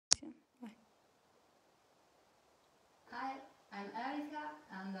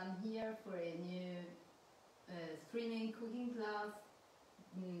I'm here for a new streaming cooking class.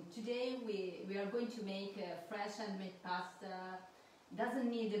 Today we are going to make a fresh handmade pasta. Doesn't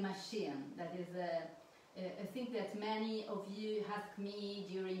need a machine. That is a thing that many of you ask me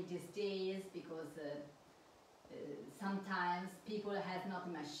during these days, because sometimes people have not a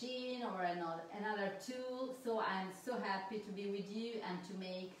machine or another tool. So I'm so happy to be with you and to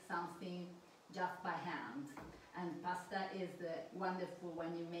make something just by hand. And pasta is wonderful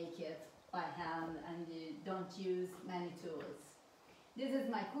when you make it by hand and you don't use many tools. This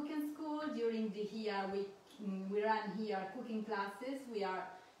is my cooking school. During the year we run here cooking classes. We are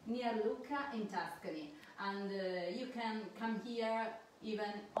near Lucca in Tuscany, and you can come here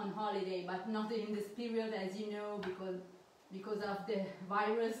even on holiday, but not in this period, as you know, because of the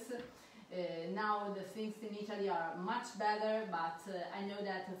virus. Now the things in Italy are much better, but I know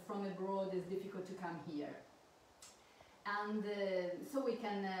that from abroad it's difficult to come here. And so we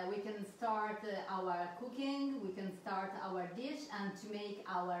can start our cooking, we can start our dish and to make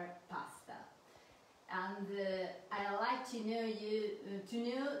our pasta. And I like to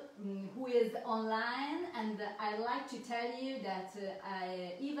know who is online, and I like to tell you that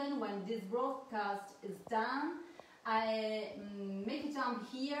even when this broadcast is done, I make a jump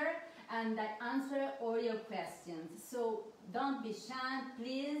here and I answer all your questions. So don't be shy,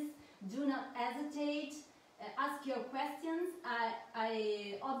 please, do not hesitate. Ask your questions.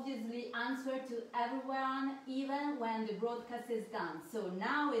 I obviously answer to everyone, even when the broadcast is done. So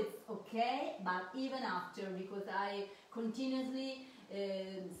now it's okay, but even after, because I continuously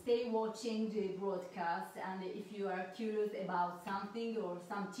stay watching the broadcast, and if you are curious about something or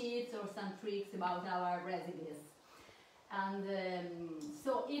some tips or some tricks about our recipes. And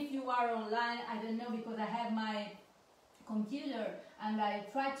so if you are online, I don't know, because I have my computer and I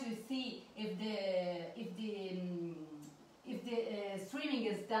try to see if the streaming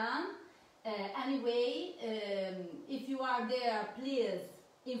is done. Anyway, if you are there, please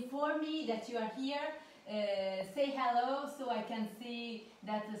inform me that you are here. Say hello so I can see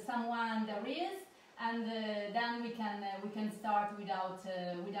that someone there is, and then we can start without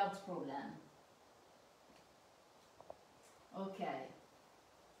problem. Ok.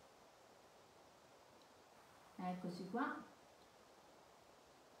 Eccoci qua.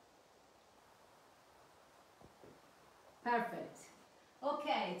 Perfect.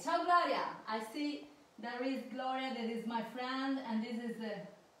 Okay, ciao Gloria. I see there is Gloria, that is my friend, and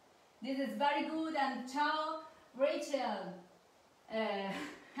this is very good. And ciao Rachel.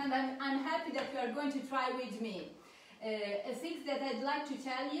 And I'm happy that you are going to try with me. A thing that I'd like to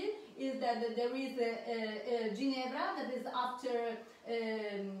tell you is that there is a Ginevra that is after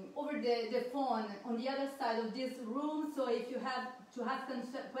over the phone on the other side of this room. So if you have to have some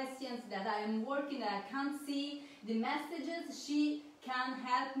questions that I am working, I can't see the messages, she can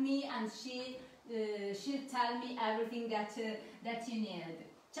help me, and she'll tell me everything that you need.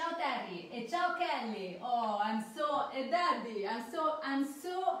 Ciao Terry e ciao Kelly. Oh, I'm so Daddy. I'm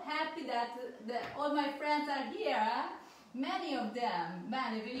so happy that all my friends are here. Many of them.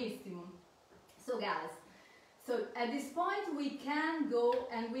 Bene, benissimo. So guys, so at this point we can go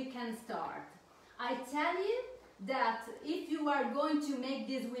and we can start. I tell you that if you are going to make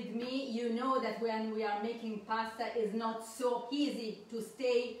this with me, you know that when we are making pasta, it's not so easy to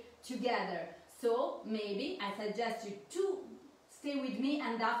stay together. So maybe I suggest you to stay with me,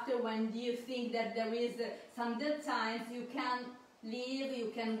 and after, when you think that there is some dead times, you can leave,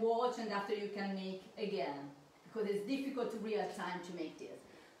 you can watch, and after you can make again, because it's difficult to real time to make this.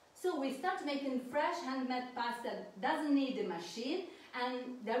 So we start making fresh handmade pasta. Doesn't need a machine,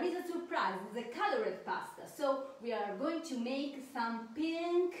 and there is a surprise. It's a colored pasta. So we are going to make some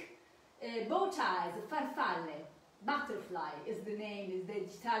pink bow ties, farfalle, butterfly is the name, is the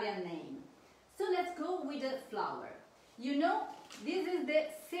Italian name. So let's go with the flour. You know, this is the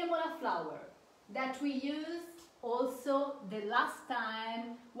Semolina Flour that we used also the last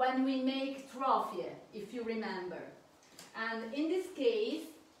time when we make trophy, if you remember. And in this case,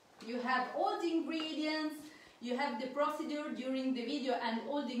 you have all the ingredients, you have the procedure during the video and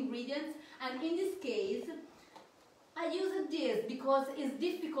all the ingredients. And in this case, I used this because it's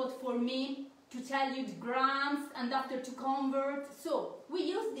difficult for me to tell you the grams and after to convert. So we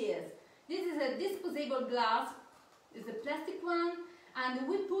use this. This is a disposable glass. It's a plastic one, and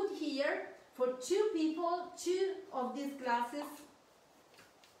we put here for 2 people 2 of these glasses.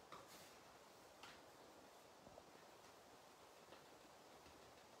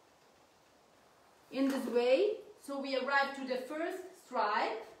 In this way, so we arrive to the first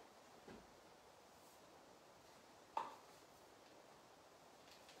stripe.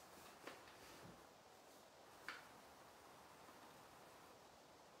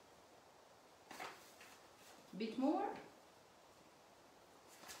 bit more.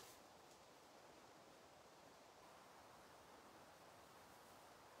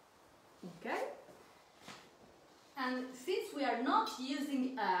 Okay. And since we are not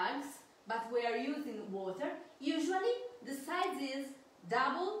using eggs, but we are using water, usually the size is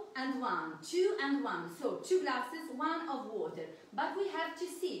double and one, 2 and 1. So 2 glasses, 1 of water. But we have to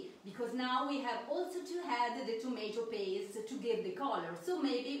see, because now we have also to add the tomato paste to give the color. So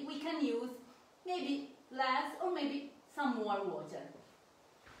maybe we can use maybe less or maybe some more water.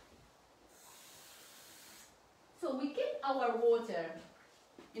 So we keep our water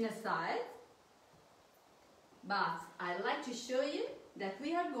in a side, but I'd like to show you that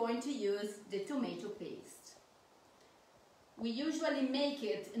we are going to use the tomato paste. We usually make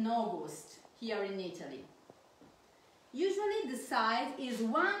it in August here in Italy. Usually the size is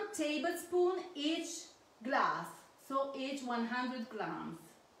 1 tablespoon each glass, so each 100 grams,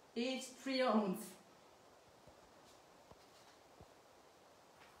 each 3 ounces.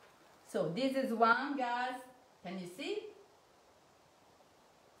 So this is one, guys. Can you see?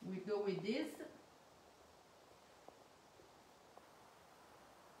 We go with this.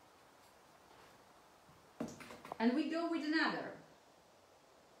 And we go with another.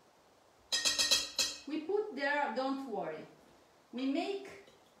 We put there, don't worry. We make,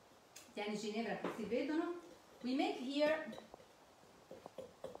 tieni Ginevra che si vedono. We make here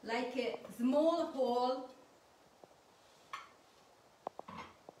like a small hole.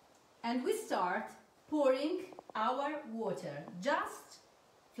 And we start pouring our water, just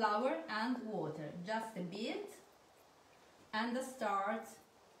flour and water, just a bit. And I start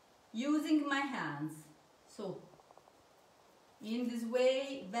using my hands. So, in this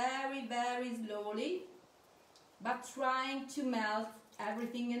way, very, very slowly, but trying to melt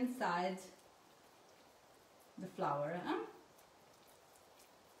everything inside the flour.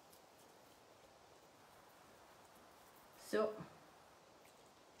 So,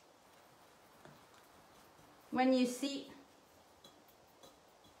 when you see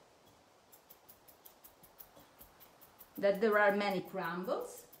that there are many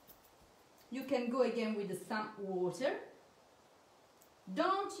crumbles, you can go again with some water.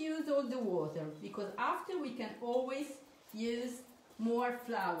 Don't use all the water, because after we can always use more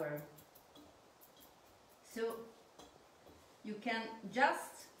flour. So you can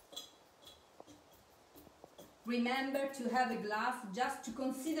just remember to have a glass, just to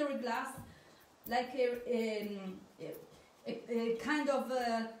consider a glass like a kind of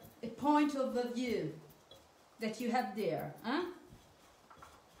a point of view that you have there. Huh?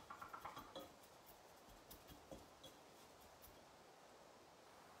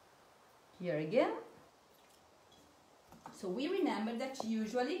 Here again. So we remember that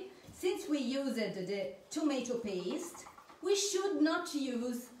usually, since we used the tomato paste, we should not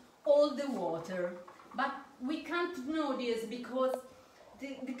use all the water. But we can't know this because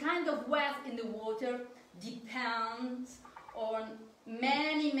the kind of wet in the water depends on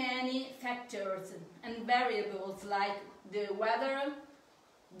many factors and variables, like the weather,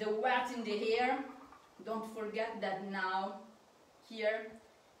 the wet in the air. Don't forget that now here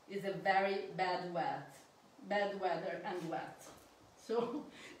is a very bad weather and wet. So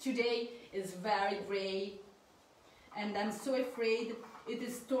today is very gray, and I'm so afraid it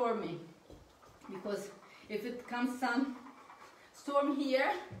is stormy, because if it comes some storm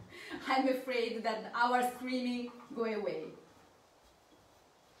here, I'm afraid that our streaming go away.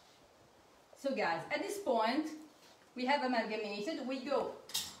 So guys, at this point we have amalgamated. We go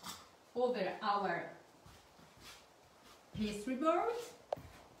over our pastry board,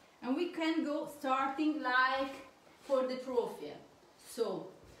 and we can go starting like for the trophy. So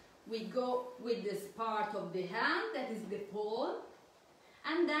we go with this part of the hand, that is the pole,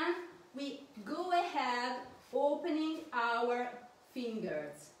 and then we go ahead opening our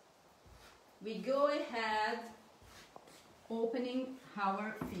fingers. We go ahead opening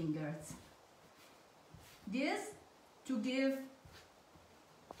our fingers. This to give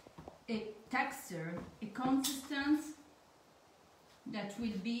a texture, a consistency that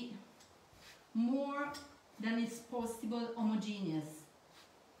will be more than is possible homogeneous.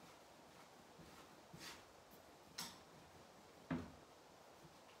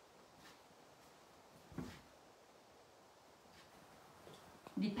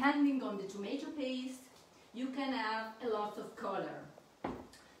 Depending on the tomato paste, you can have a lot of color.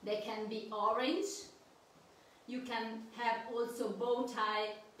 They can be orange, you can have also bow tie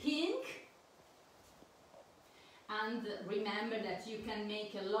pink, and remember that you can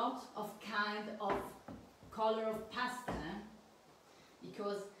make a lot of kind of color of pasta,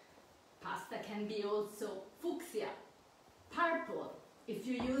 because pasta can be also fuchsia, purple, if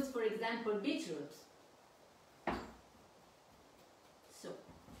you use, for example, beetroot.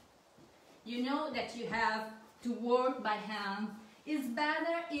 you know that you have to work by hand. It's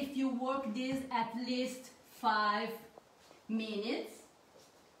better if you work this at least 5 minutes.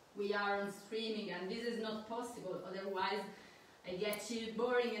 We are on streaming and this is not possible, otherwise I get you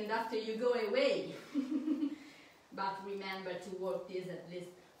boring and after you go away. But remember to work this at least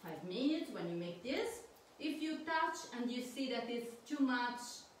 5 minutes when you make this. If you touch and you see that it's too much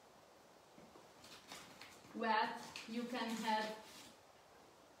wet, you can have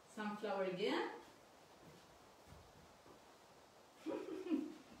some flour again.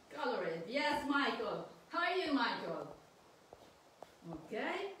 Color it. Yes, Michael. How are you, Michael?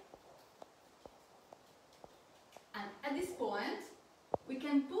 Okay. And at this point, we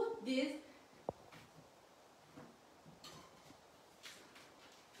can put this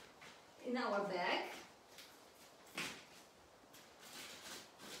in our bag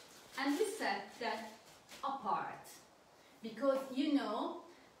and we set that apart, because you know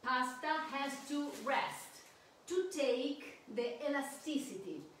pasta has to rest to take the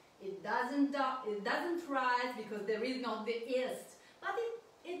elasticity. It doesn't rise because there is not the yeast, but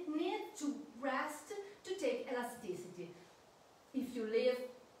it needs to rest to take elasticity. If you leave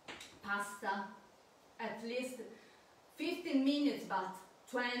pasta at least 15 minutes, but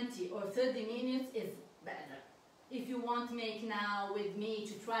 20 or 30 minutes is better. If you want to make now with me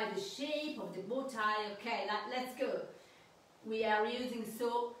to try the shape of the bow tie, okay, let's go. We are using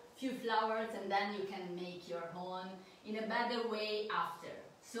so few flours and then you can make your own in a better way after.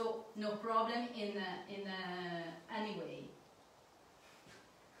 So no problem in any way.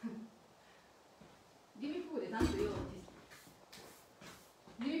 Dimmi pure, tanto io ti...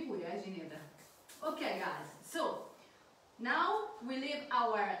 Dimmi pure, Ginevra. Okay guys, so now we leave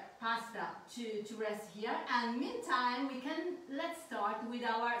our pasta to rest here, and meantime let's start with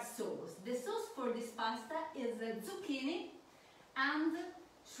our sauce. The sauce for this pasta is zucchini and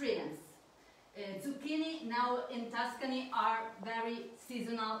shrimps. Zucchini now in Tuscany are very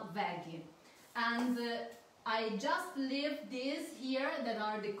seasonal veggie, and I just leave this here that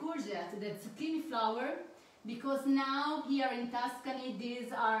are the courgette, the zucchini flour, because now here in Tuscany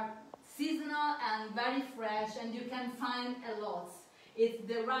these are seasonal and very fresh and you can find a lot. It's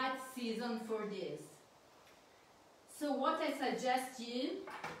the right season for this. So what I suggest you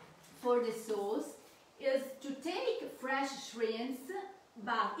for the sauce is to take fresh shrimps,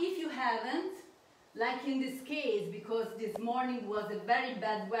 but if you haven't, like in this case, because this morning was a very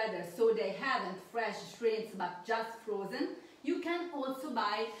bad weather, so they haven't fresh shrimps but just frozen, you can also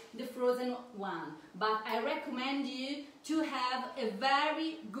buy the frozen one. But I recommend you to have a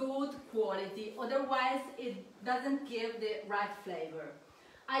very good quality, otherwise it doesn't give the right flavor.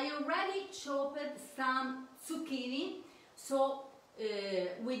 I already chopped some zucchini, so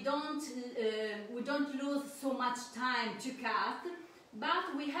we don't lose so much time to cut,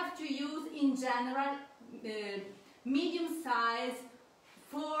 but we have to use in general medium size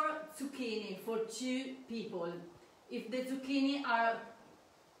for zucchini for 2 people. If the zucchini are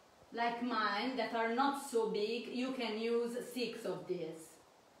like mine, that are not so big, you can use 6 of these.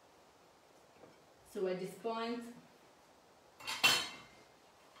 So at this point,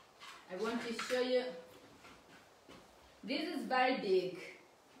 I want to show you, this is very big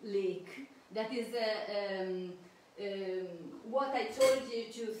leek. That is what I told you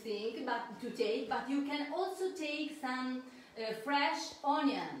to think, to take, but you can also take some fresh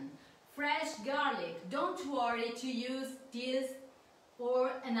onion, fresh garlic. Don't worry to use this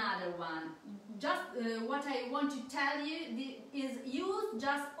or another one. Just what I want to tell you is use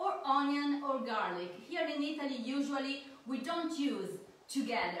just or onion or garlic. Here in Italy usually we don't use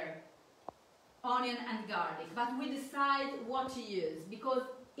together onion and garlic, but we decide what to use because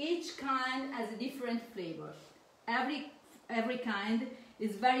each kind has a different flavor. Every kind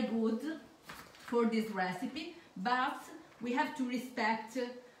is very good for this recipe, but we have to respect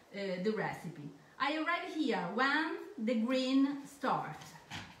the recipe. I already here when the green starts.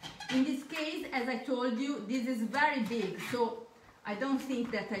 In this case, as I told you, this is very big, so I don't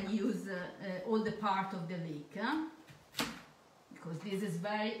think that I use all the part of the leek, because this is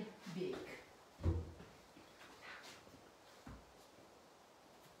very big.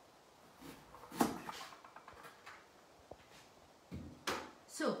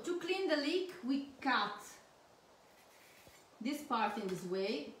 So to clean the leek, we cut this part in this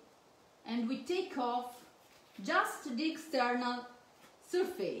way and we take off just the external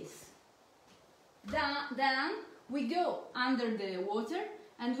surface. Then we go under the water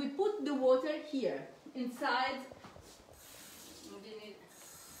and we put the water here inside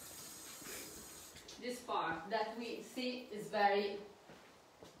this part that we see is very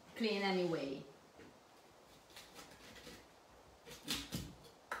clean anyway.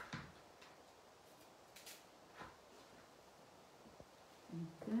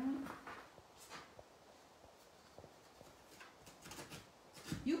 Okay.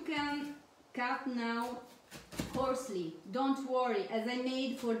 You can cut now coarsely, don't worry, as I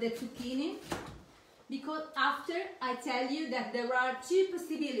made for the zucchini, because after I tell you that there are two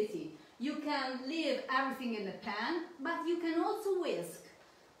possibilities. You can leave everything in the pan, but you can also whisk.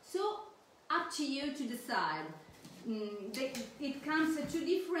 So up to you to decide. It comes in two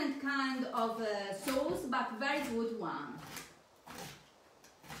different kind of sauce, but very good one.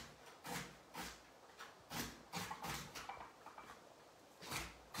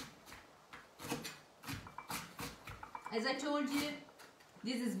 As I told you,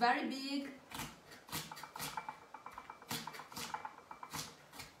 this is very big,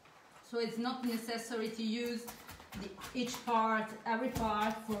 so it's not necessary to use every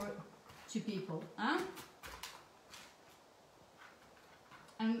part for two people. Huh?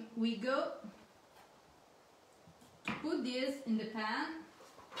 And we go to put this in the pan.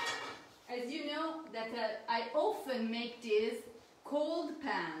 As you know that I often make this cold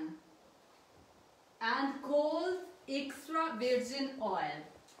pan and cold extra virgin oil.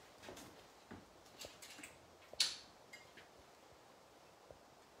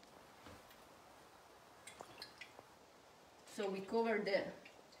 So we cover the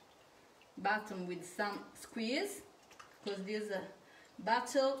bottom with some squeeze, because this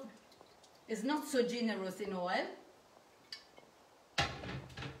bottle is not so generous in oil.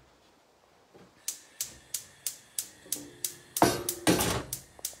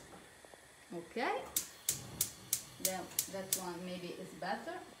 Okay, then that one maybe is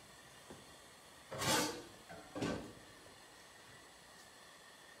better.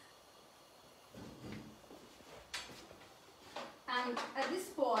 And at this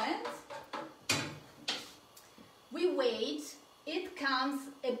point, we wait. It comes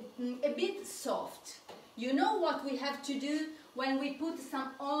a bit soft. You know what we have to do when we put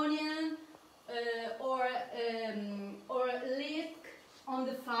some onion or leek on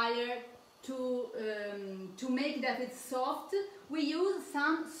the fire to make that it's soft? We use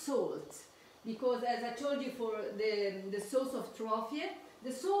some salt, because as I told you for the sauce of truffle,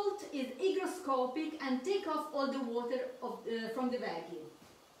 the salt is hygroscopic and take off all the water from the veggie.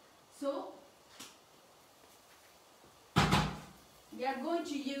 So we are going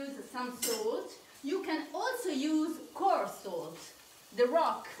to use some salt. You can also use coarse salt, the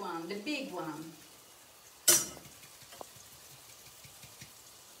rock one, the big one.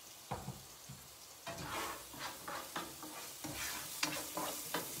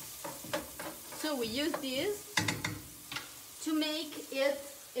 So we use this to make it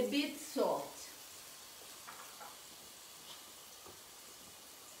a bit soft.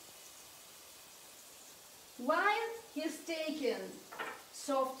 While it's taken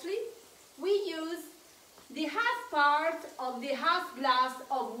softly, we use the half part of the half glass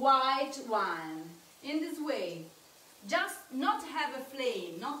of white wine. In this way, just not have a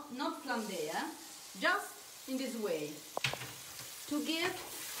flame, not flambé, just in this way, to give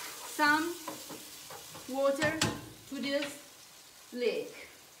some water to this leek.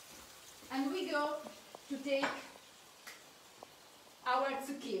 And we go to take our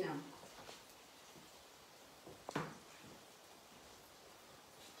zucchini.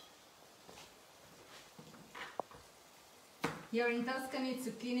 Here in Tuscany,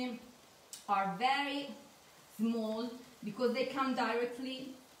 zucchini are very small because they come directly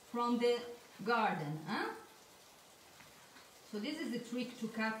from the garden. Huh? So this is the trick to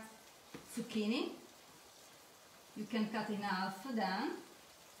cut zucchini. You can cut in half then.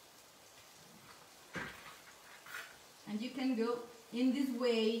 And you can go in this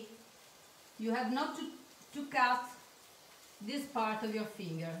way. You have not to cut this part of your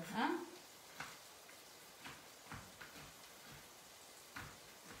finger. Huh?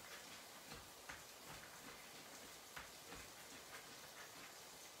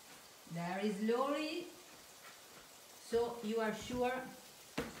 Very slowly, so you are sure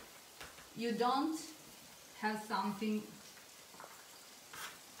you don't have something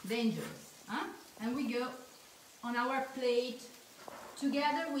dangerous. Huh? And we go on our plate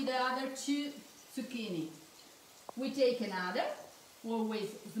together with the other two zucchini. We take another, always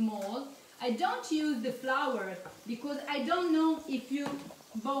small. I don't use the flour because I don't know if you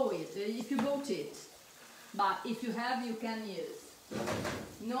bought it, but if you have, you can use.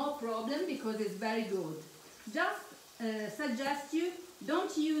 No problem, because it's very good. Just suggest you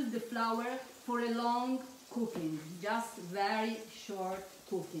don't use the flour for a long cooking, just very short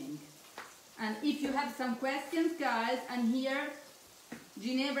cooking. And if you have some questions, guys, I'm here.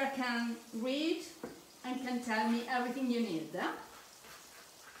 Ginevra can read and can tell me everything you need.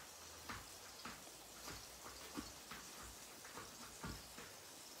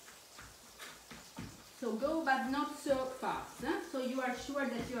 So go, but not so fast, so you are sure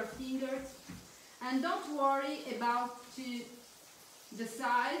that your fingers, and don't worry about the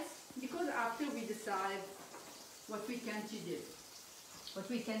size, because after we decide what we can do,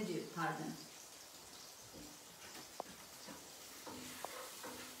 pardon.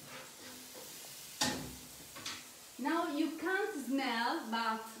 Now you can't smell,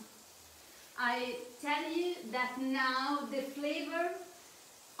 but I tell you that now the flavor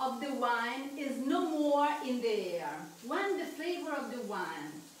of the wine is no more in the air. When the flavor of the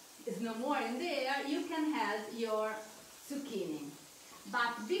wine is no more in the air, you can add your zucchini.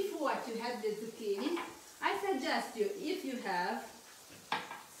 But before to add the zucchini, I suggest you, if you have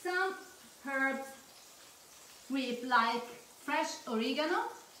some herbs with like fresh oregano,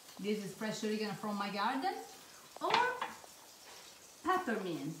 this is fresh oregano from my garden, or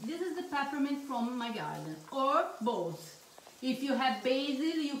peppermint, this is the peppermint from my garden, or both. If you have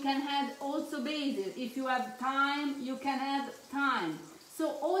basil, you can add also basil. If you have thyme, you can add thyme.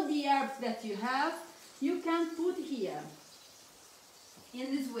 So all the herbs that you have, you can put here,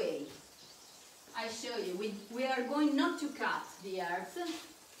 in this way. I show you, we are going not to cut the herbs.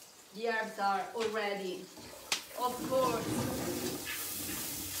 The herbs are already, of course,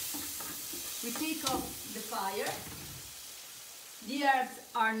 we take off the fire. The herbs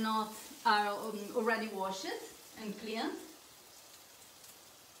are already washed and cleaned.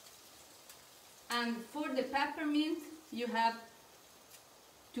 And for the peppermint, you have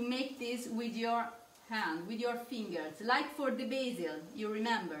to make this with your hand, with your fingers, like for the basil, you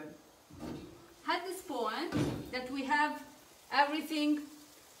remember. At this point that we have everything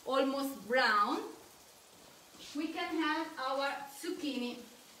almost brown, we can have our zucchini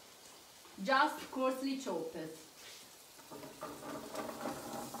just coarsely chopped.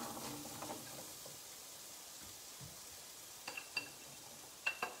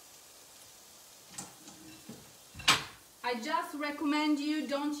 I just recommend you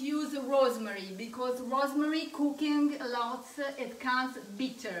don't use rosemary, because rosemary cooking a lot, it comes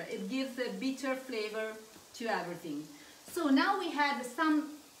bitter. It gives a bitter flavor to everything. So now we had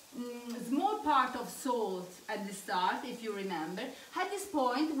some small part of salt at the start, if you remember. At this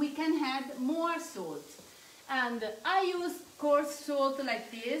point we can add more salt. And I use coarse salt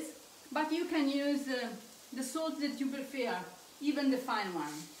like this, but you can use the salt that you prefer, even the fine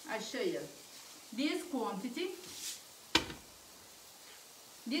one. I'll show you. This quantity.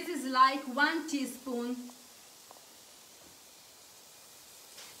 This is like 1 teaspoon.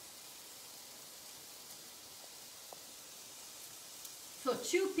 So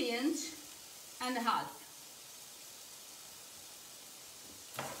 2 pinch and a half.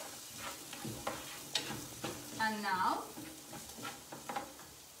 And now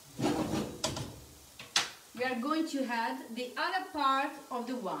we are going to add the other part of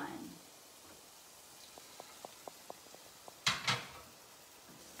the wine.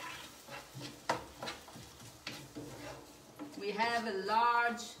 We have a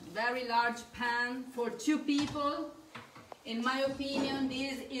large, very large pan for 2 people. In my opinion,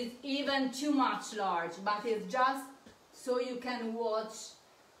 this is even too much large, but it's just so you can watch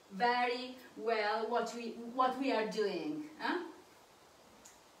very well what we are doing. Huh?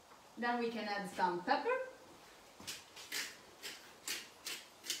 Then we can add some pepper.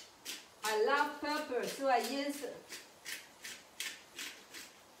 I love pepper, so I use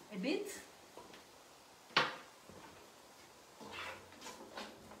a bit.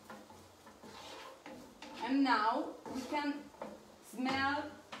 And now we can smell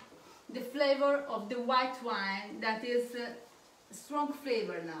the flavor of the white wine, that is a strong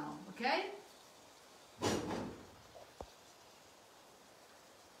flavor now, ok?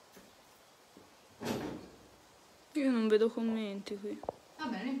 Io non vedo commenti qui.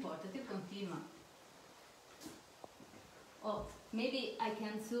 Vabbè, non importa, ti continua. Oh, maybe I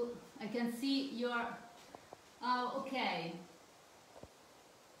can see your... Oh, okay.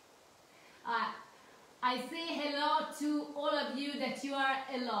 I say hello to all of you that you are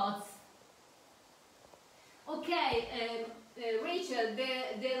a lot. Okay, Rachel,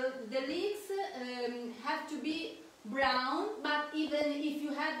 the leeks have to be brown, but even if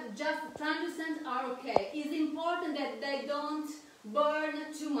you have just translucent are okay. It's important that they don't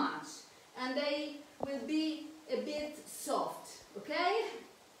burn too much and they will be a bit soft, okay?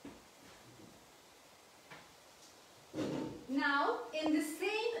 Now, in the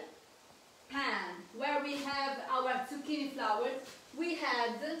same pan where we have our zucchini flowers, we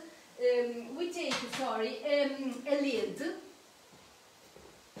take a lid.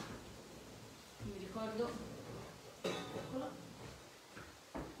 Mi ricordo.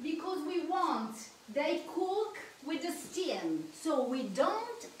 Because they cook with the steam, so we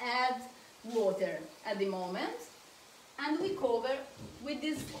don't add water at the moment, and we cover with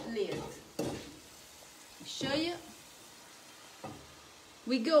this lid. I'll show you.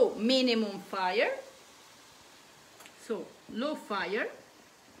 We go minimum fire, so low fire,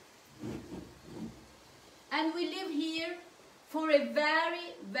 and we leave here for a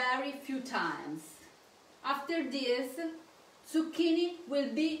very few times. After this, zucchini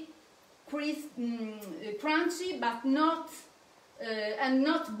will be crunchy, but not and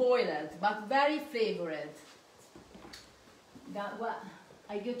not boiled, but very flavored. That what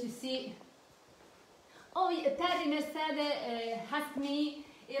I go to see. Oh, Terry said, asked me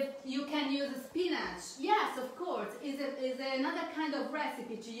if you can use spinach. Yes, of course. Is another kind of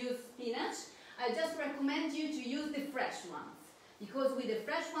recipe to use spinach. I just recommend you to use the fresh ones, because with the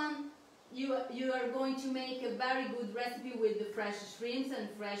fresh one, you are going to make a very good recipe with the fresh shrimps and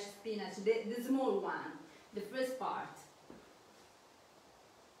fresh spinach, the small one, the first part.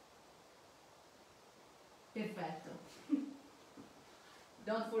 Perfetto.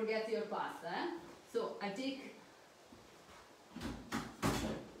 Don't forget your pasta, eh? So I take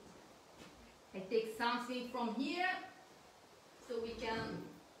something from here, so we can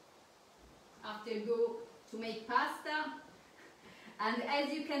after go to make pasta. And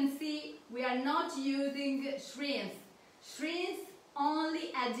as you can see, we are not using shrimps. Shrimps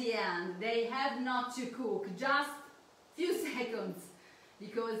only at the end. They have not to cook, just few seconds,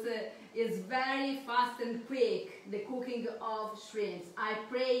 because it's very fast and quick, the cooking of shrimps. I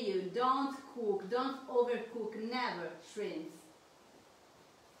pray you, don't cook, don't overcook, never shrimps.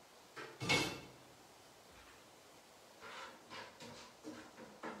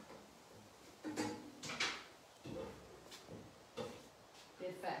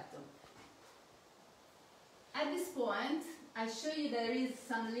 Perfetto. At this point, I show you there is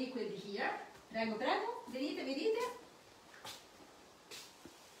some liquid here. Prego, prego, venite, venite.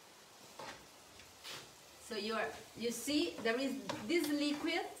 So you see there is this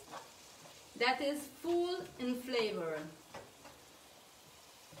liquid that is full in flavor.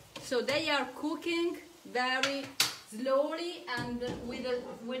 So they are cooking very slowly and with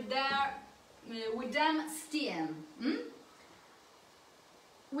them steam.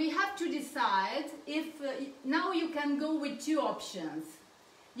 We have to decide if now you can go with two options.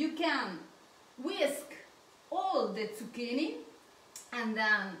 You can whisk all the zucchini and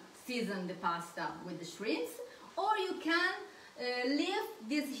then season the pasta with the shrimps, or you can leave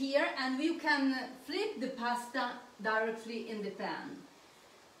this here and you can flip the pasta directly in the pan.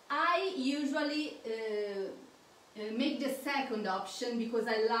 I usually make the second option because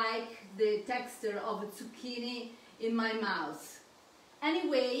I like the texture of zucchini in my mouth.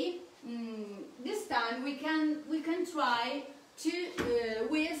 Anyway, this time we can try to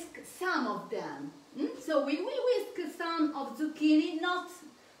whisk some of them. So we whisk some of zucchini,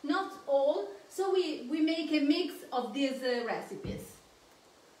 not all, so we make a mix of these recipes.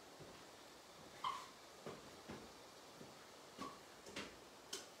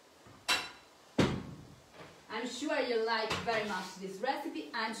 I'm sure you like very much this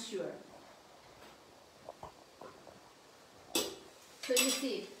recipe, I'm sure. So you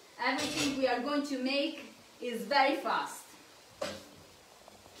see, everything we are going to make is very fast.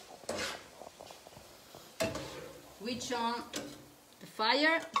 Switch on the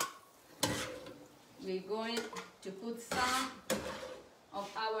fire. We're going to put some of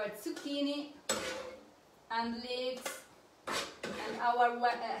our zucchini and leeks and our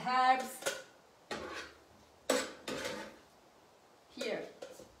herbs here.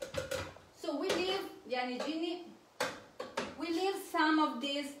 So we leave the anigini. We leave some of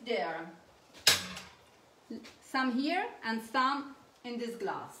this there, some here and some in this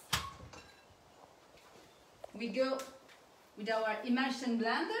glass. We go with our immersion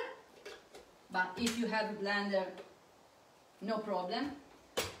blender, but if you have a blender, no problem.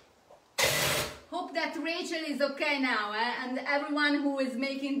 Hope that Rachel is okay now, and everyone who is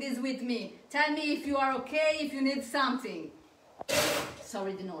making this with me. Tell me if you are okay, if you need something.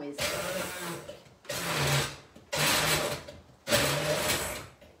 Sorry the noise.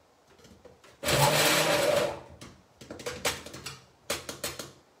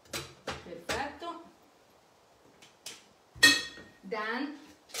 Then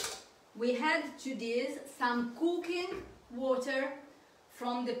we add to this some cooking water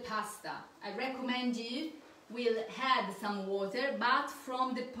from the pasta. I recommend you will add some water, but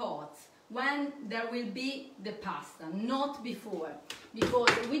from the pot when there will be the pasta, not before, because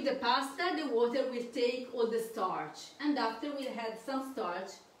with the pasta the water will take all the starch, and after we'll add some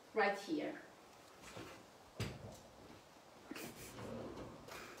starch right here.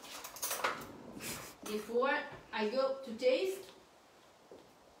 Before I go to taste,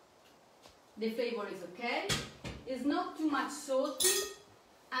 The flavor is okay. It's not too much salty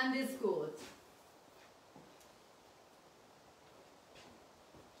and it's good.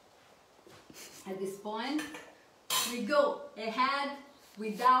 At this point, we go ahead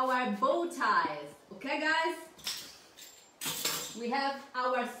with our bow ties. Okay, guys? We have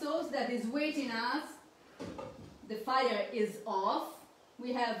our sauce that is waiting us. The fire is off.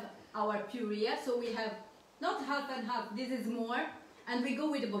 We have our puree, so we have not half and half, this is more. And we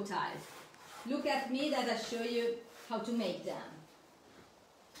go with the bow ties. Look at me that I show you how to make them.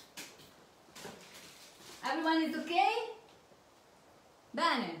 Everyone is okay?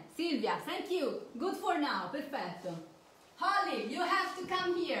 Bene, Silvia, thank you. Good for now, perfetto. Holly, you have to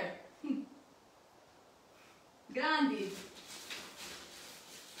come here. Grandi.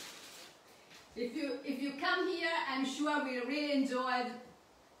 If you come here, I'm sure we'll really enjoy it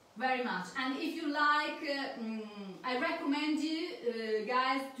very much. And if you like, I recommend you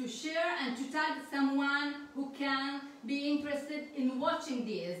guys to share and to tag someone who can be interested in watching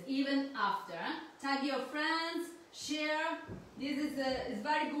this even after. Tag your friends, share. This is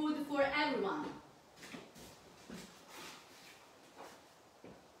very good for everyone.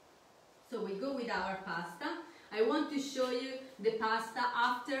 So we go with our pasta. I want to show you the pasta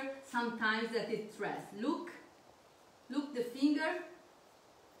after sometimes that it's pressed. Look the finger,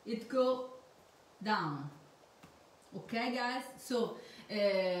 it go down. Okay, guys? So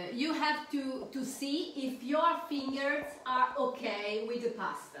you have to see if your fingers are okay with the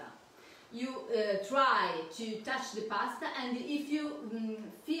pasta. You try to touch the pasta, and if you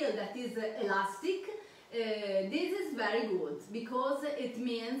feel that is elastic, this is very good, because it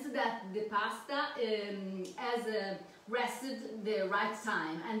means that the pasta has rested the right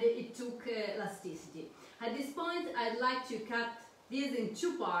time and it took elasticity. At this point, I'd like to cut this in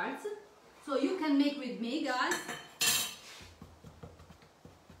 2 parts, so you can make with me, guys.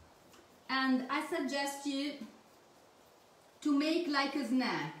 And I suggest you to make like a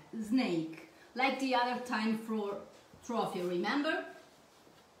snake, like the other time for trophy, remember?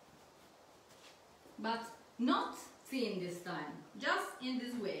 But not thin this time, just in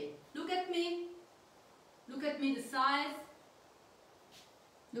this way. Look at me, the size,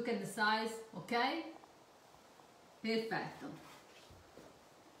 look at the size, okay? Perfetto.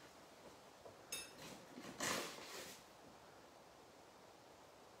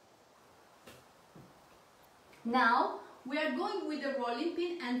 Now we are going with the rolling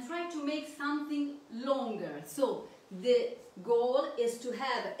pin and try to make something longer. So the goal is to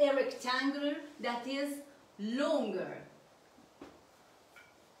have a rectangle that is longer.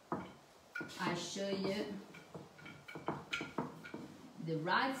 I show you the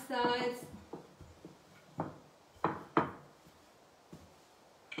right side.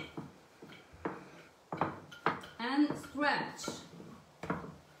 And stretch.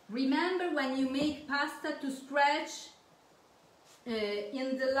 Remember, when you make pasta, to stretch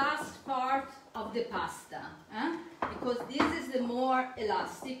in the last part of the pasta, because this is the more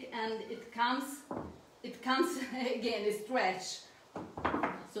elastic and it comes again a stretch.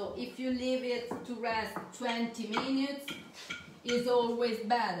 So if you leave it to rest 20 minutes, is always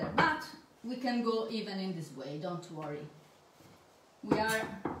better. But we can go even in this way, don't worry. We are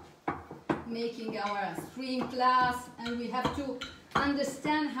making our spring class and we have to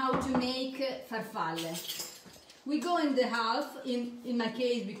understand how to make farfalle. We go in the half, in my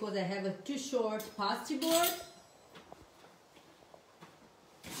case, because I have a too short pastry board.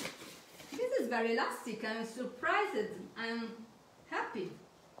 This is very elastic. I'm surprised. I'm happy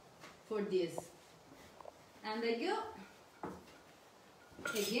for this. And I go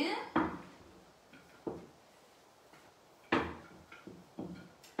again.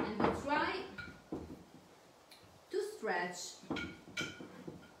 And we try to stretch.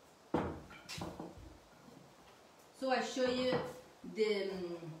 So I show you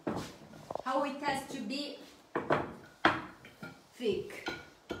how it has to be thick.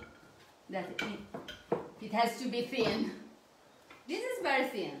 That it has to be thin. This is very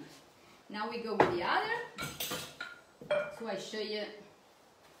thin. Now we go with the other. So I show you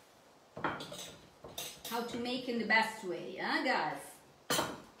how to make in the best way, guys?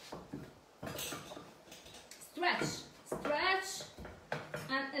 Stretch, stretch,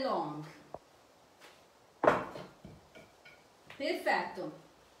 and along. Perfetto.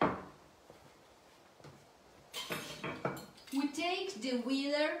 We take the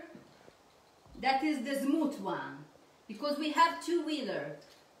wheeler that is the smooth one, because we have 2 wheelers.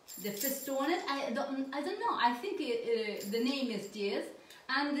 The festone, I don't know, I think the name is this,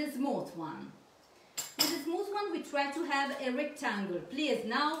 and the smooth one. With the smooth one, we try to have a rectangle. Please,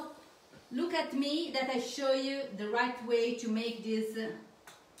 now look at me that I show you the right way to make this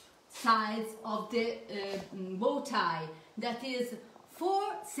sides of the bow tie, that is 4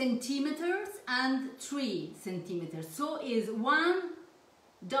 centimeters and 3 centimeters, so is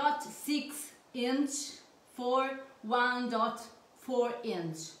 1.6 inch for 1.4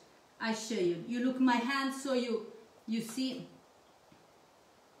 inch. I show you. You look my hand so you see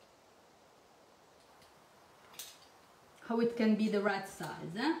how it can be the right size.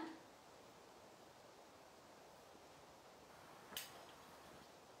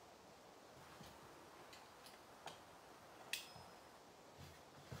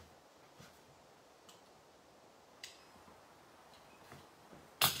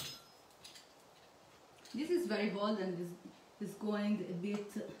 This is very hot and this is going a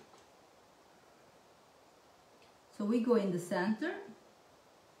bit, so we go in the center.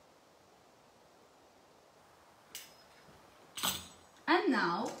 And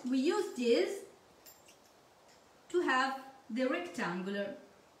now we use this to have the rectangular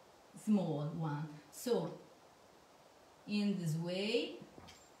small one. So in this way,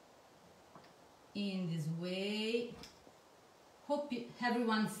 hope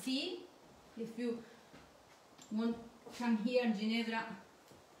everyone see. If you want come here, Ginevra,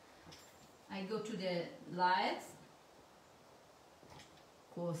 I go to the lights,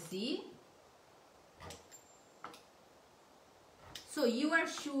 così. So you are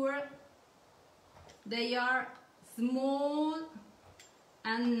sure they are small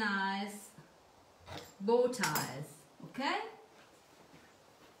and nice bow ties, okay?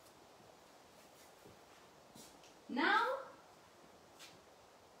 Now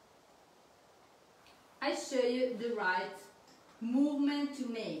I show you the right movement to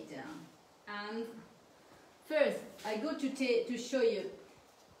make them. And first I go to show you.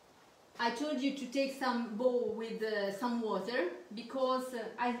 I told you to take some bowl with some water, because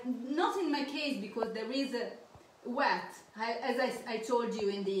not in my case, because there is a wet, as I told you,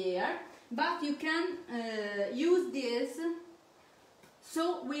 in the air, but you can use this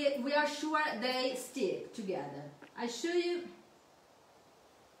so we are sure they stick together. I show you.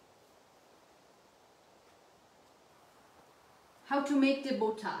 How to make the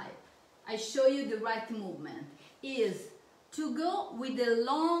bow tie. I show you the right movement is to go with the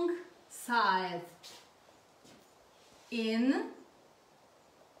long side in,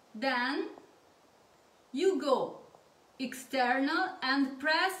 then you go external and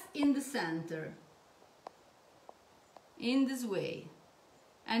press in the center in this way,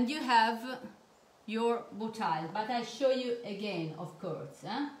 and you have your bow tie. But I show you again, of course.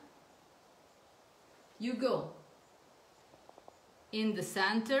 You go in the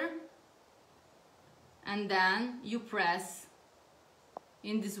center and then you press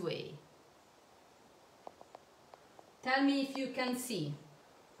in this way. Tell me if you can see.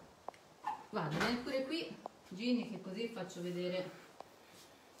 Guarda, vieni pure qui, Gini, che così faccio vedere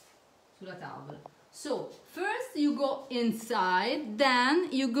sulla tavola. So, first you go inside, then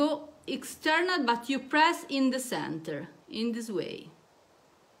you go external, but you press in the center, in this way.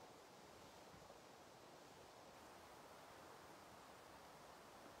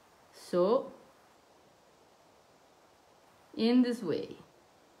 So, in this way,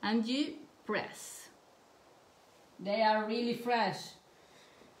 and you press. They are really fresh.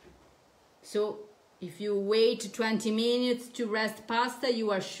 So, if you wait 20 minutes to rest pasta,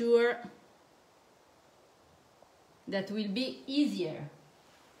 you are sure that will be easier.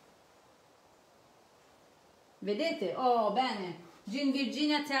 Vedete? Oh, bene. Jean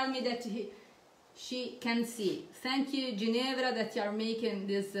Virginia tell me that she can see. Thank you, Ginevra, that you are making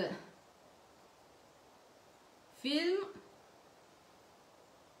this film.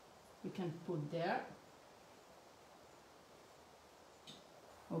 We can put there.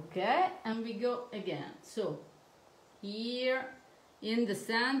 Okay, and we go again. So, here in the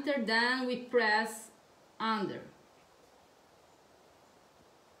center, then we press under.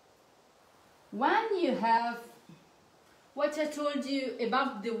 When you have, what I told you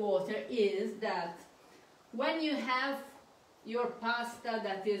about the water is that when you have your pasta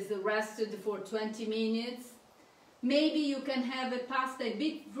that is rested for 20 minutes, maybe you can have a pasta a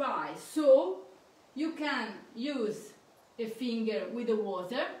bit dry, so you can use a finger with the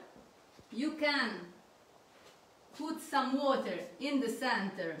water. You can put some water in the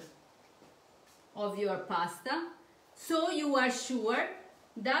center of your pasta, so you are sure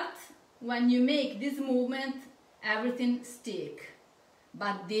that when you make this movement everything stick.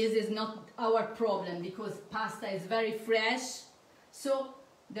 But this is not our problem, because pasta is very fresh, so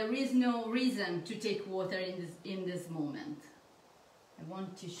there is no reason to take water in this moment. I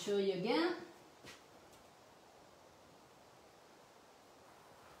want to show you again.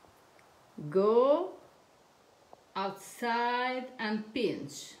 Go outside and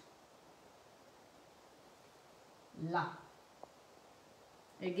pinch. La.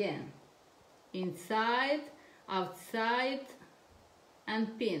 Again, inside, outside,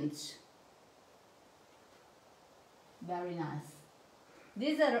 and pinch. Very nice.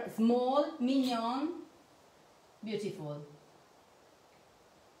 These are small, mignon, beautiful.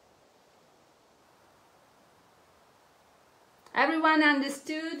 Everyone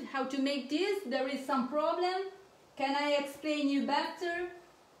understood how to make this? There is some problem? Can I explain you better?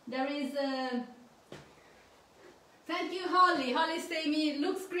 There is a... Thank you, Holly. Holly say me,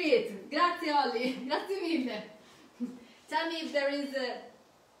 looks great. Grazie, Holly. Grazie mille. Tell me if there is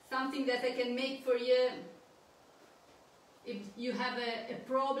something that I can make for you. If you have a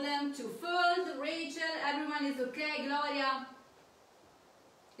problem to fold, Rachel, everyone is okay, Gloria?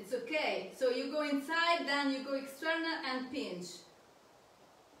 It's okay. So you go inside, then you go external and pinch.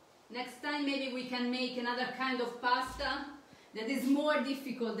 Next time maybe we can make another kind of pasta that is more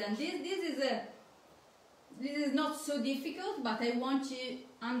difficult than this. This is not so difficult, but I want you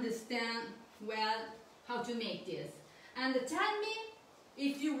to understand well how to make this. And tell me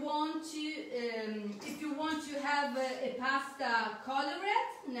if you want to have a pasta colored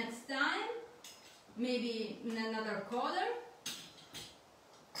next time, maybe in another color.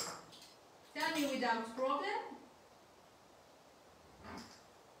 Tell me without problem,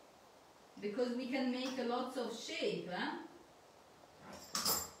 because we can make a lot of shape, huh?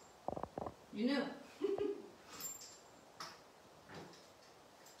 You know.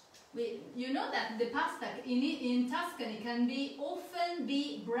 You know that the pasta in Tuscany can often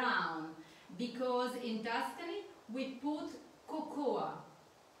be brown, because in Tuscany we put cocoa,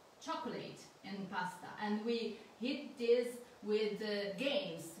 chocolate in pasta, and we hit this with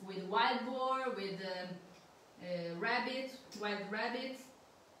games, with wild boar, with wild rabbits.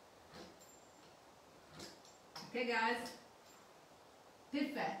 Okay guys?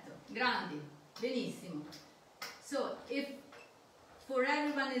 Perfetto, grandi, benissimo. So if for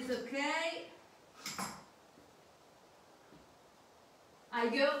everyone is okay, I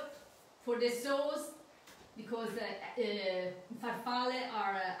go for the sauce, because farfalle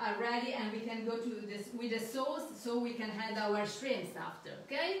are ready, and we can go to this with the sauce, so we can add our shrimps after,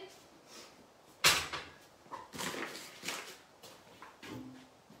 okay?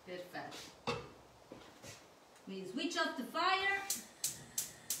 Perfect. We switch off the fire.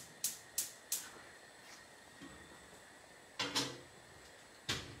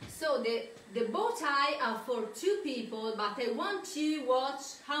 So the bow tie are for 2 people, but I want you to watch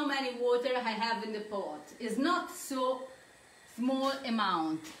how many water I have in the pot. It's not so small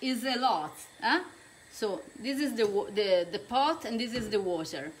amount, it's a lot. Huh? So this is the pot, and this is the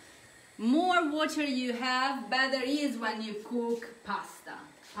water. More water you have, better is when you cook pasta.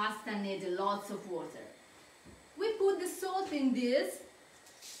 Pasta needs lots of water. We put the salt in this.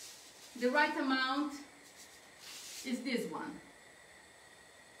 The right amount is this one.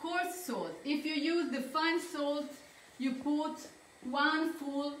 Coarse salt. If you use the fine salt, you put 1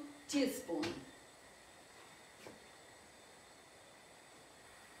 full teaspoon.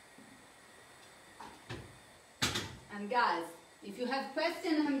 And guys, if you have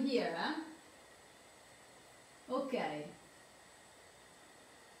questions, I'm here. Huh? Okay.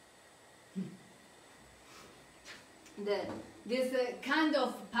 This kind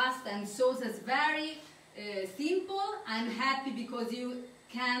of pasta and sauce is very simple. I'm happy because you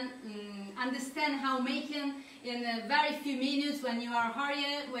can understand how making in a very few minutes, when you are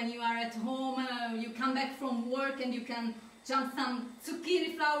hurried, when you are at home, you come back from work and you can jump some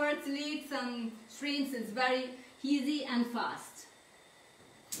zucchini flour, leeks and shrimps. It's very easy and fast.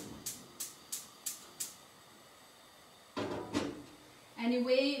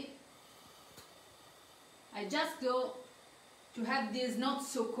 Anyway, I just go to have this not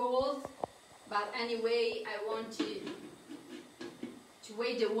so cold, but anyway I want to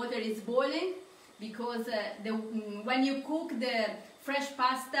wait the water is boiling, because when you cook the fresh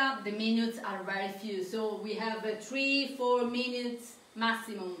pasta, the minutes are very few, so we have 3-4 minutes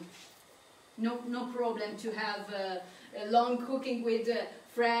maximum. No problem to have a long cooking with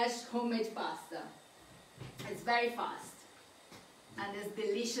fresh homemade pasta. It's very fast and it's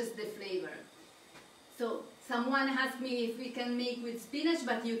delicious, the flavor. So someone asked me if we can make with spinach,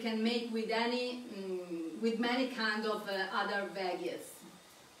 but you can make with with many kind of other veggies.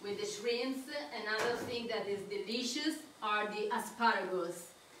 With the shrimps, another thing that is delicious are the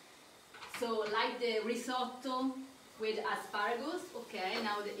asparagus. So like the risotto with asparagus. Okay,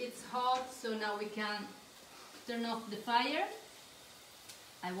 now it's hot, so now we can turn off the fire.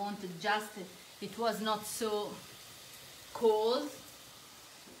 I wanted it was not so cold.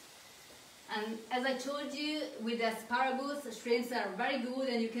 And as I told you, with the asparagus, shrimps are very good,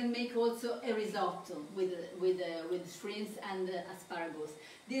 and you can make also a risotto with shrimps and asparagus.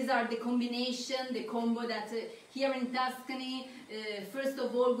 These are the combination, the combo that here in Tuscany, first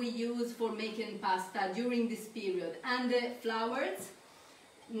of all, we use for making pasta during this period. And the flours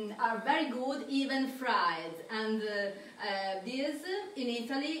are very good, even fried. And these in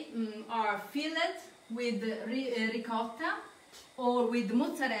Italy are filled with ricotta or with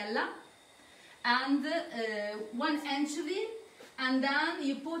mozzarella and one anchovy, and then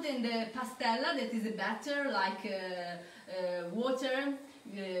you put in the pastella, that is a batter like water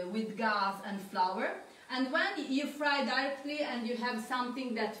with gas and flour. And when you fry directly, and you have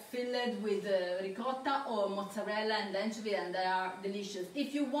something that filled with ricotta or mozzarella and anchovy, and they are delicious.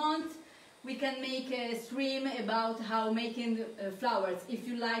 If you want, we can make a stream about how making flowers, if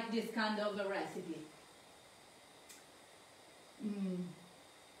you like this kind of a recipe.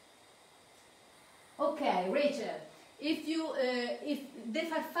 Okay, Rachel, if the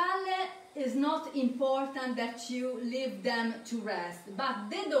farfalle is not important that you leave them to rest, but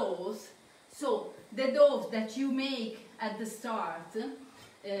the doughs, so the doughs that you make at the start,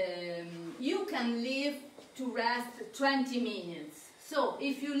 you can leave to rest 20 minutes. So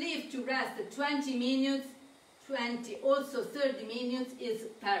if you leave to rest 20 minutes, 20, also 30 minutes is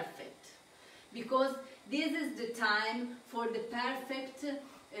perfect, because this is the time for the perfect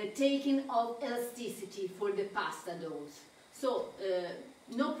taking of elasticity for the pasta doughs. So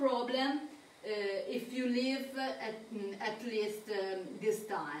no problem if you leave at least this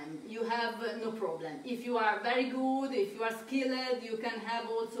time. You have no problem. If you are very good, if you are skilled, you can have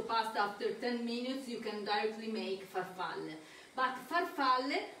also pasta after 10 minutes. You can directly make farfalle. But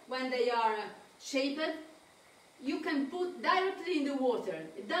farfalle, when they are shaped, you can put directly in the water.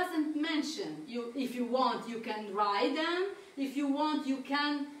 It doesn't mention. If you want, you can dry them. If you want, you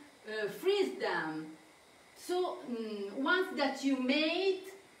can freeze them. So once that you made,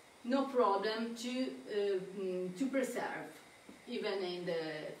 no problem to preserve, even in the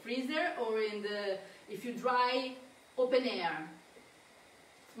freezer or in the, if you dry open air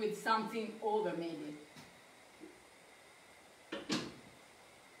with something over maybe.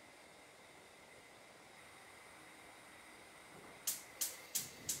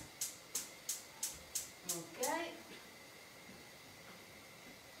 Okay.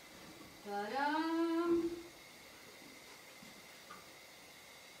 Ta-da!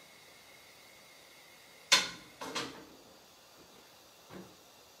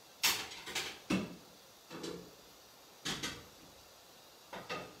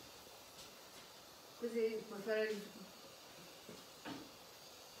 Così puoi fare il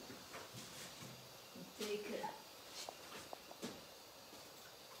take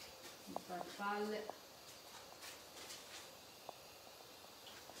il farfalle.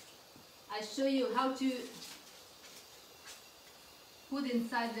 I show you how to put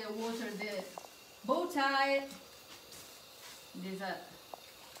inside the water the bow tie. These are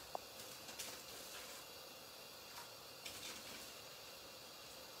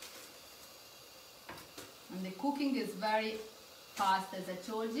and the cooking is very fast, as I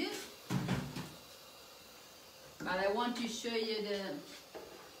told you, but I want to show you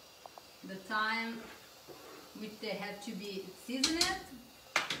the time which they have to be seasoned.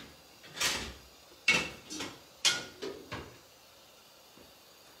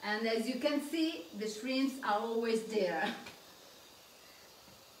 And as you can see, the shrimps are always there.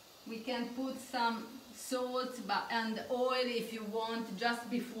 We can put some salt and oil if you want, just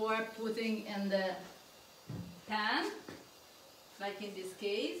before putting in the pan, like in this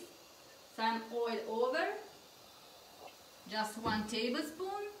case. Some oil over, just 1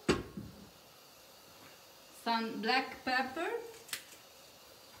 tablespoon. Some black pepper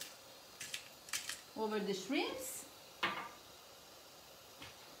over the shrimps.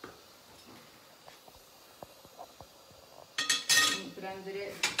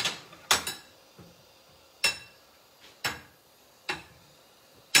 Prendere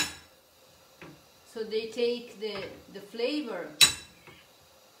so they take the flavor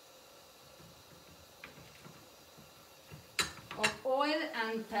of oil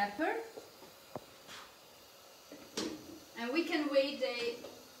and pepper, and we can wait.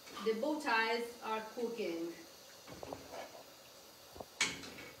 The bow ties are cooking.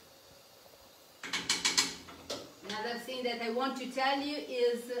 Another thing that I want to tell you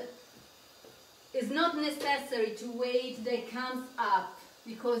is it's not necessary to wait they comes up,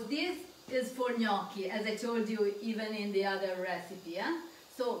 because this is for gnocchi, as I told you even in the other recipe.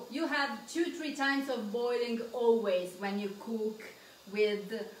 So you have 2-3 times of boiling always when you cook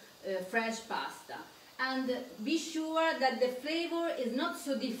with fresh pasta. And be sure that the flavor is not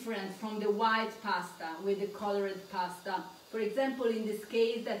so different from the white pasta with the colored pasta. For example, in this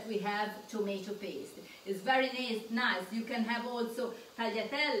case that we have tomato paste. It's very nice. You can have also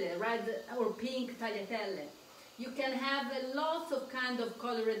tagliatelle, red or pink tagliatelle. You can have lots of kind of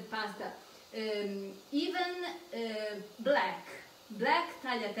colored pasta. Even black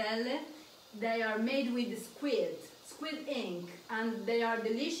tagliatelle, they are made with squid ink, and they are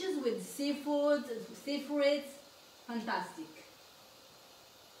delicious with seafood, fantastic.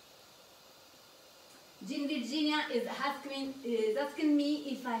 Jean Virginia is asking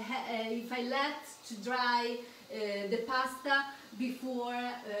me if I let to dry the pasta before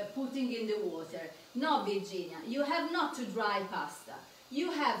putting in the water. No, Virginia, you have not to dry pasta. You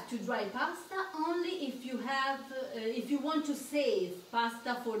have to dry pasta only if you want to save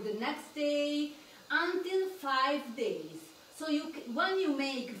pasta for the next day until 5 days. So when you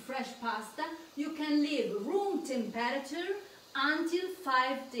make fresh pasta, you can leave room temperature until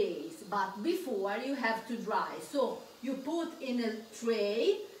 5 days, but before you have to dry. So you put in a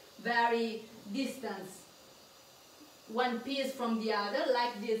tray, very distance, one piece from the other,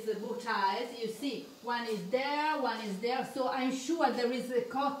 like these bow ties. You see, one is there, so I'm sure there is a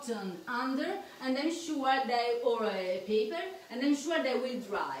cotton under, and I'm sure or a paper, and I'm sure they will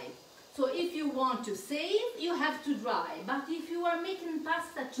dry. So if you want to save, you have to dry, but if you are making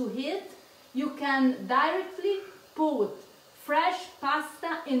pasta to eat, you can directly put fresh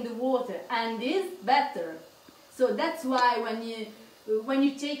pasta in the water, and it's better. So that's why when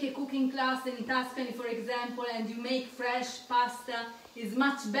you take a cooking class in Tuscany, for example, and you make fresh pasta, is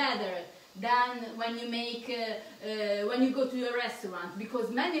much better than when you make when you go to a restaurant, because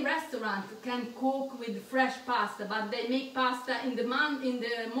many restaurants can cook with fresh pasta, but they make pasta in the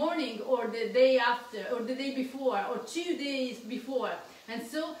morning or the day after or the day before or 2 days before, and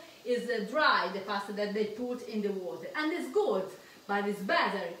so is dry, the pasta that they put in the water, and it's good, but it's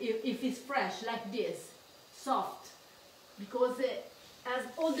better if it's fresh like this, soft, because it has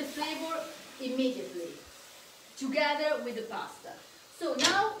all the flavor immediately together with the pasta. So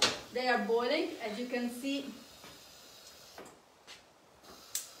now they are boiling. As you can see,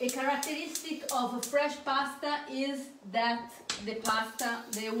 a characteristic of a fresh pasta is that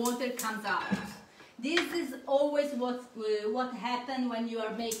the water comes out. This is always what happens when you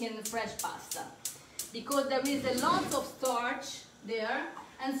are making fresh pasta, because there is a lot of starch there,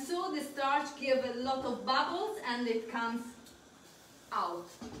 and so the starch gives a lot of bubbles and it comes out.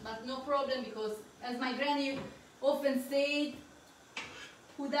 But no problem, because as my granny often said,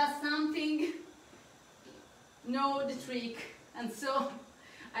 who does something know the trick, and so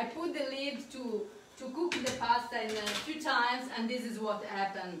I put the lid to cook the pasta in a few times, and this is what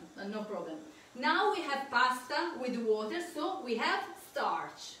happened, no problem. Now we have pasta with water, so we have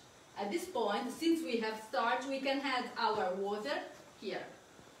starch. At this point, since we have starch, we can add our water here.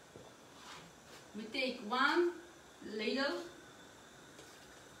 We take one ladle,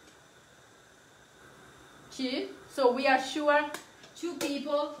 two, so we are sure 2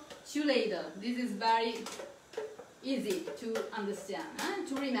 people, 2 ladles. This is very easy to understand,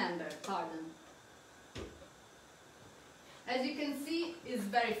 to remember, pardon. As you can see, it's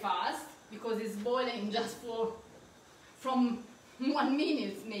very fast, because it's boiling just from 1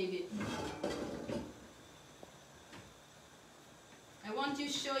 minute maybe. I want to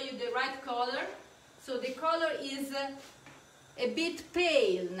show you the right color. So the color is a bit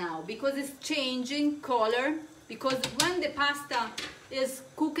pale now, because it's changing color, because when the pasta is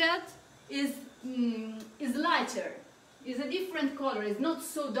cooked, is lighter, is a different color, it's not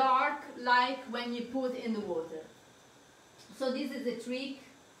so dark like when you put in the water. So this is a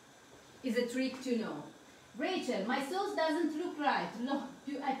trick to know. Rachel, my sauce doesn't look right. No,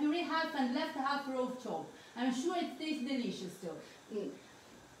 I puree half and left half raw chop. I'm sure it tastes delicious too.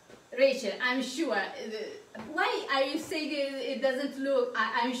 Rachel, I'm sure. Why are you saying it doesn't look?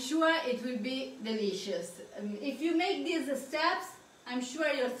 I'm sure it will be delicious. If you make these steps, I'm sure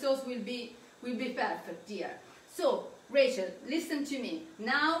your sauce will be perfect, dear. So, Rachel, listen to me.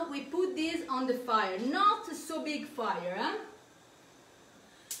 Now we put this on the fire, not so big fire,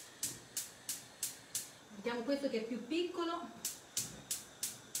 Mettiamo questo che è più piccolo.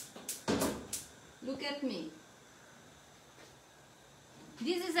 Look at me.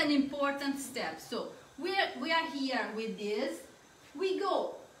 This is an important step. So we are here with this. We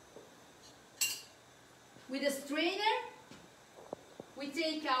go with a strainer. We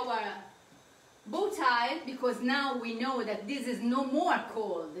take our bow tie, because now we know that this is no more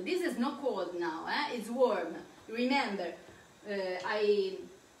cold. This is not cold now, it's warm. Remember, I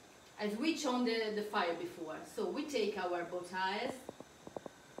switched on the fire before. So we take our bow ties.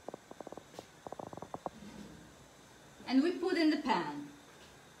 and we put in the pan.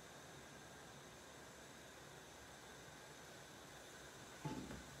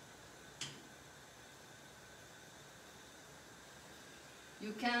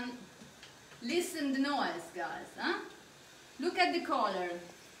 You can listen the noise, guys, huh? Look at the color.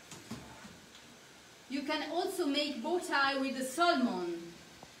 You can also make bow tie with the salmon.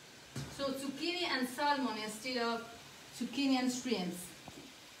 So zucchini and salmon instead of zucchini and shrimps.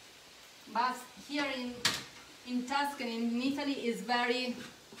 But here in Tuscany, in Italy, is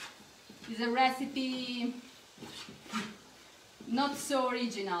a recipe not so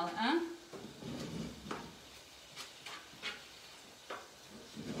original, huh?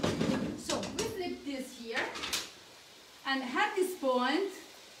 So we flip this here, and at this point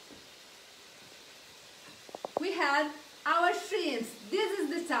we had our shrimps. This is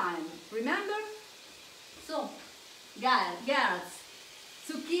the time, remember? So, guys,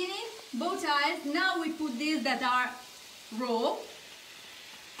 zucchini, bow ties. Now we put these that are raw.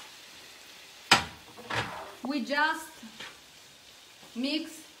 We just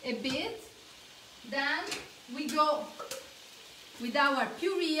mix a bit. Then we go with our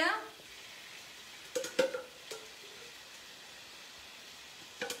puree.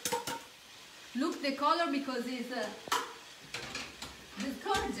 Look the color, because it's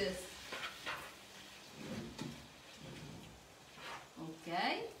gorgeous.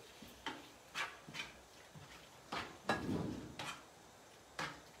 Okay.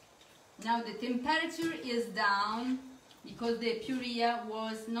 Now the temperature is down because the puree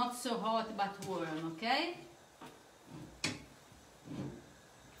was not so hot but warm, okay?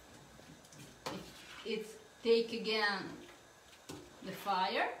 It's take again the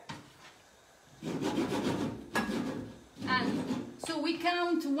fire. And so we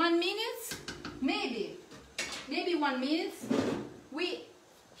count 1 minute, maybe 1 minute. We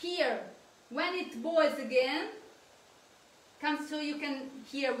hear when it boils again, comes, so you can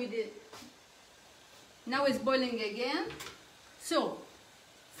hear with it. Now it's boiling again. So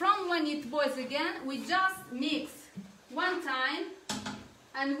from when it boils again, we just mix one time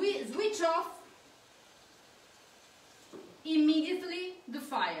and we switch off immediately the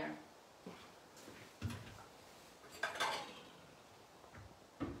fire.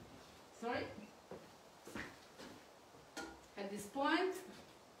 Sorry. At this point,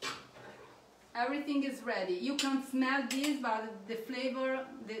 everything is ready. You can smell this, but the flavor,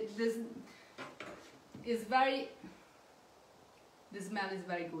 the smell is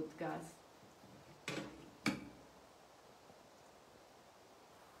very good, guys.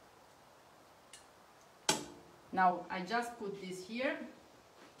 Now I just put this here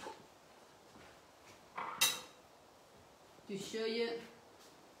to show you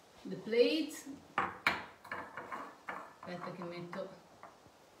the plate. Aspetta che metto.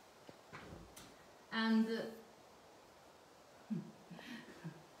 And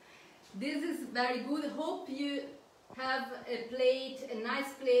this is very good. Hope you have a plate, a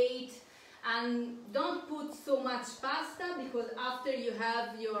nice plate, and don't put so much pasta, because after you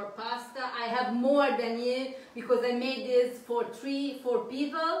have your pasta, I have more than you because I made this for 3-4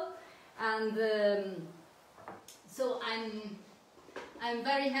 people, and so I'm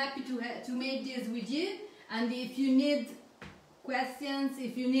very happy to make this with you. And if you need questions,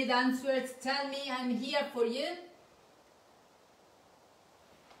 if you need answers, tell me, I'm here for you.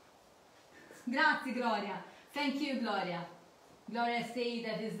 Grazie, Gloria. Thank you, Gloria. Gloria say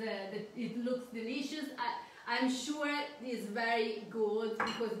that it looks delicious. I'm sure it's very good,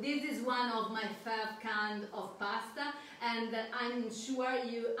 because this is one of my favorite kind of pasta, and I'm sure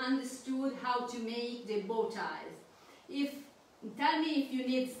you understood how to make the bow ties. Tell me if you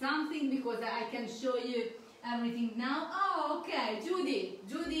need something, because I can show you everything now. Oh, okay, Judy,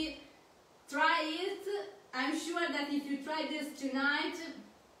 try it. I'm sure that if you try this tonight,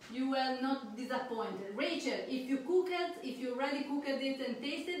 you will not disappoint. Rachel, if you cook it, if you already cooked it and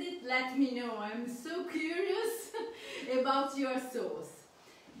tasted it, let me know. I'm so curious about your sauce.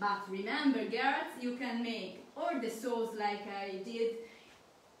 But remember, girls, you can make or the sauce like I did.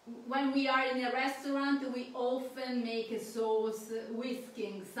 When we are in a restaurant, we often make a sauce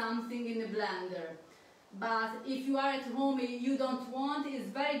whisking something in a blender. But if you are at home, you don't want, it's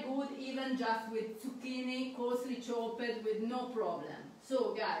very good even just with zucchini, coarsely chopped, with no problem.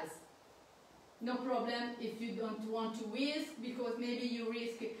 So guys, no problem if you don't want to whisk, because maybe you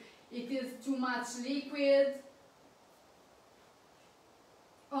risk it is too much liquid.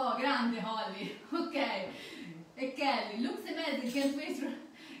 Oh, grande Holly, ok. E Kelly, looks amazing, can't wait for...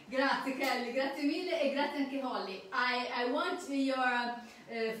 Grazie Kelly, grazie mille, e grazie anche Holly. I want your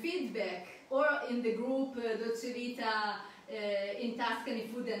feedback, or in the group Dolce Vita in Tuscany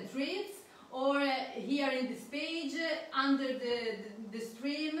Food and Treats, or here in this page under the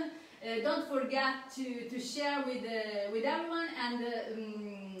stream. Don't forget to share with everyone, and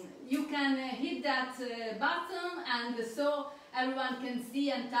you can hit that button, and so everyone can see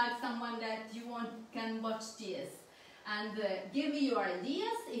and tag someone that you can watch this. And give me your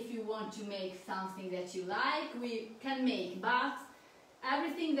ideas if you want to make something that you like. We can make, but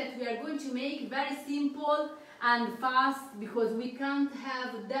everything that we are going to make very simple and fast, because we can't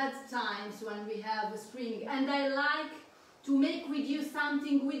have dead times when we have a spring. And I like to make with you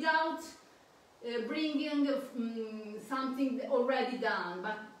something without bringing something already done,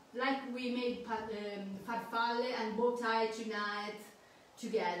 but like we made farfalle and bow tie tonight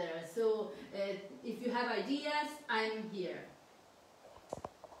together. So if you have ideas, I'm here.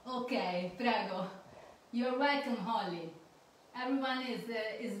 Okay, prego. You're welcome, Holly. Everyone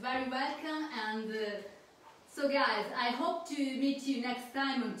is very welcome, and so guys, I hope to meet you next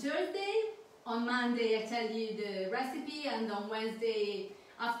time on Thursday. On Monday I tell you the recipe, and on Wednesday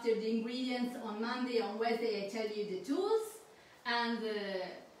after the ingredients. On Monday, on Wednesday I tell you the tools, and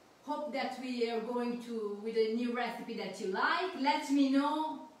hope that we are going with a new recipe that you like. Let me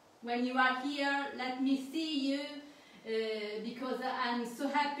know when you are here. Let me see you, because I'm so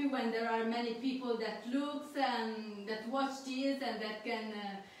happy when there are many people that looks and that watch this and that can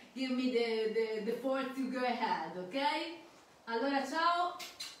give me the force to go ahead, ok? Allora ciao,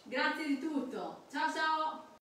 grazie di tutto, ciao ciao!